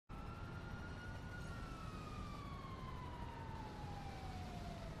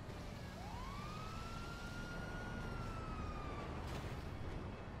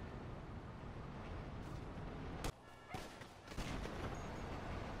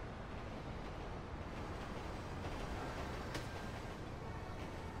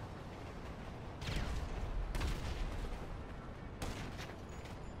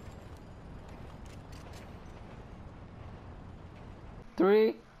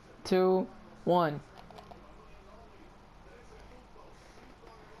3, 2, 1.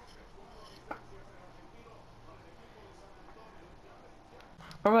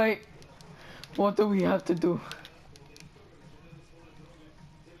 Alright, what do we have to do?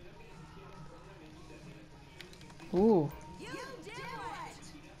 Ooh. You do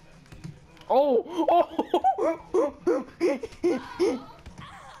it! Oh! Oh!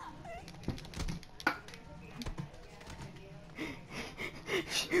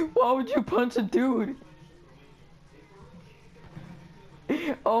 Why would you punch a dude?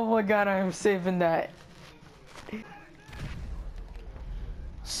 Oh my god, I am saving that.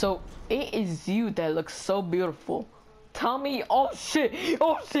 So, it is you that looks so beautiful. Tell me, oh shit!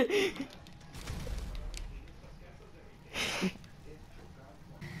 Oh shit!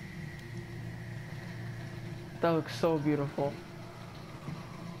 That looks so beautiful.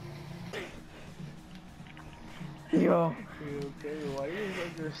 Yo. Okay, why are you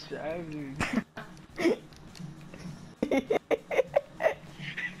such a savage?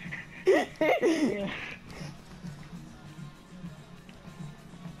 Yeah.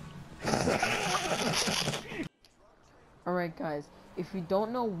 Alright guys, if you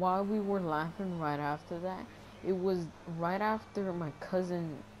don't know why we were laughing right after that, it was right after my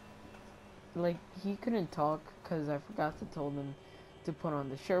cousin, like, he couldn't talk because I forgot to tell him to put on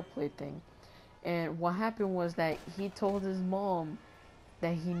the SharePlay thing. And what happened was that he told his mom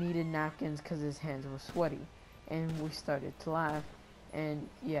that he needed napkins because his hands were sweaty. And we started to laugh, and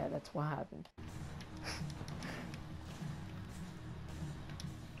yeah, that's what happened.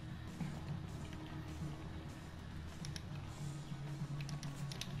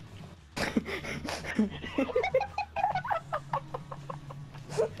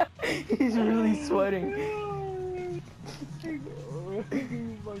 He's really sweating.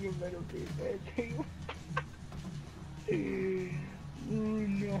 You fucking better be bad. Oh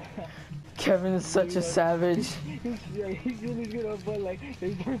no. Kevin is such a savage. He's really good at, but like,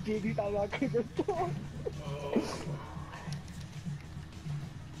 there's no baby time I could have thought.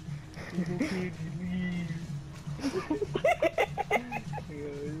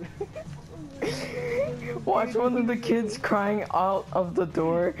 Watch one of the kids crying out of the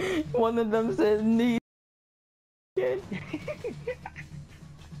door. One of them says, "Need."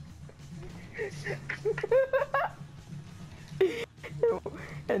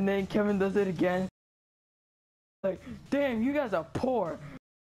 And then Kevin does it again. Like, damn, you guys are poor.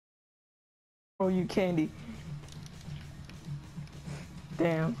 Oh, you candy.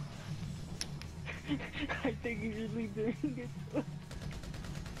 Damn. I think he's really doing it.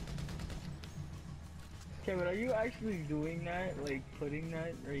 Kevin, are you actually doing that? Like, putting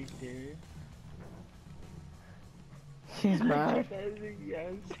that right there? He's mad.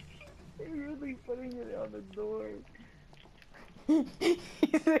 Yes. He's really putting it on the door.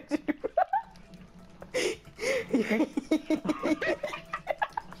 He's actually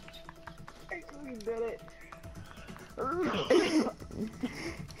Actually did it.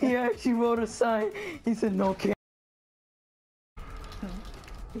 He actually wrote a sign. He said, "No candy."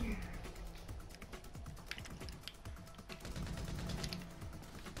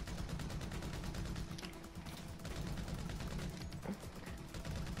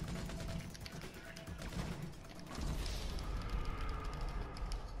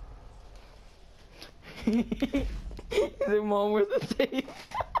 He said, "Mom, where's the tape?"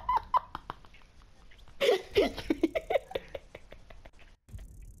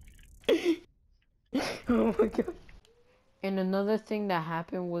 Oh my god. And another thing that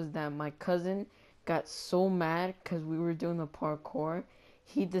happened was that my cousin got so mad because we were doing the parkour.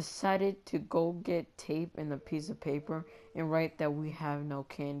 He decided to go get tape and a piece of paper and write that we have no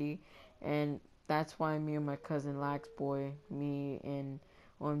candy. And that's why me and my cousin Laxboy, me and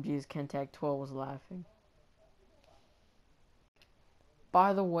OMG's Kentag 12 was laughing.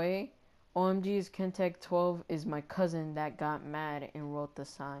 By the way, OMG's Kentag 12 is my cousin that got mad and wrote the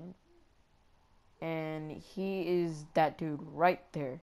sign. And he is that dude right there.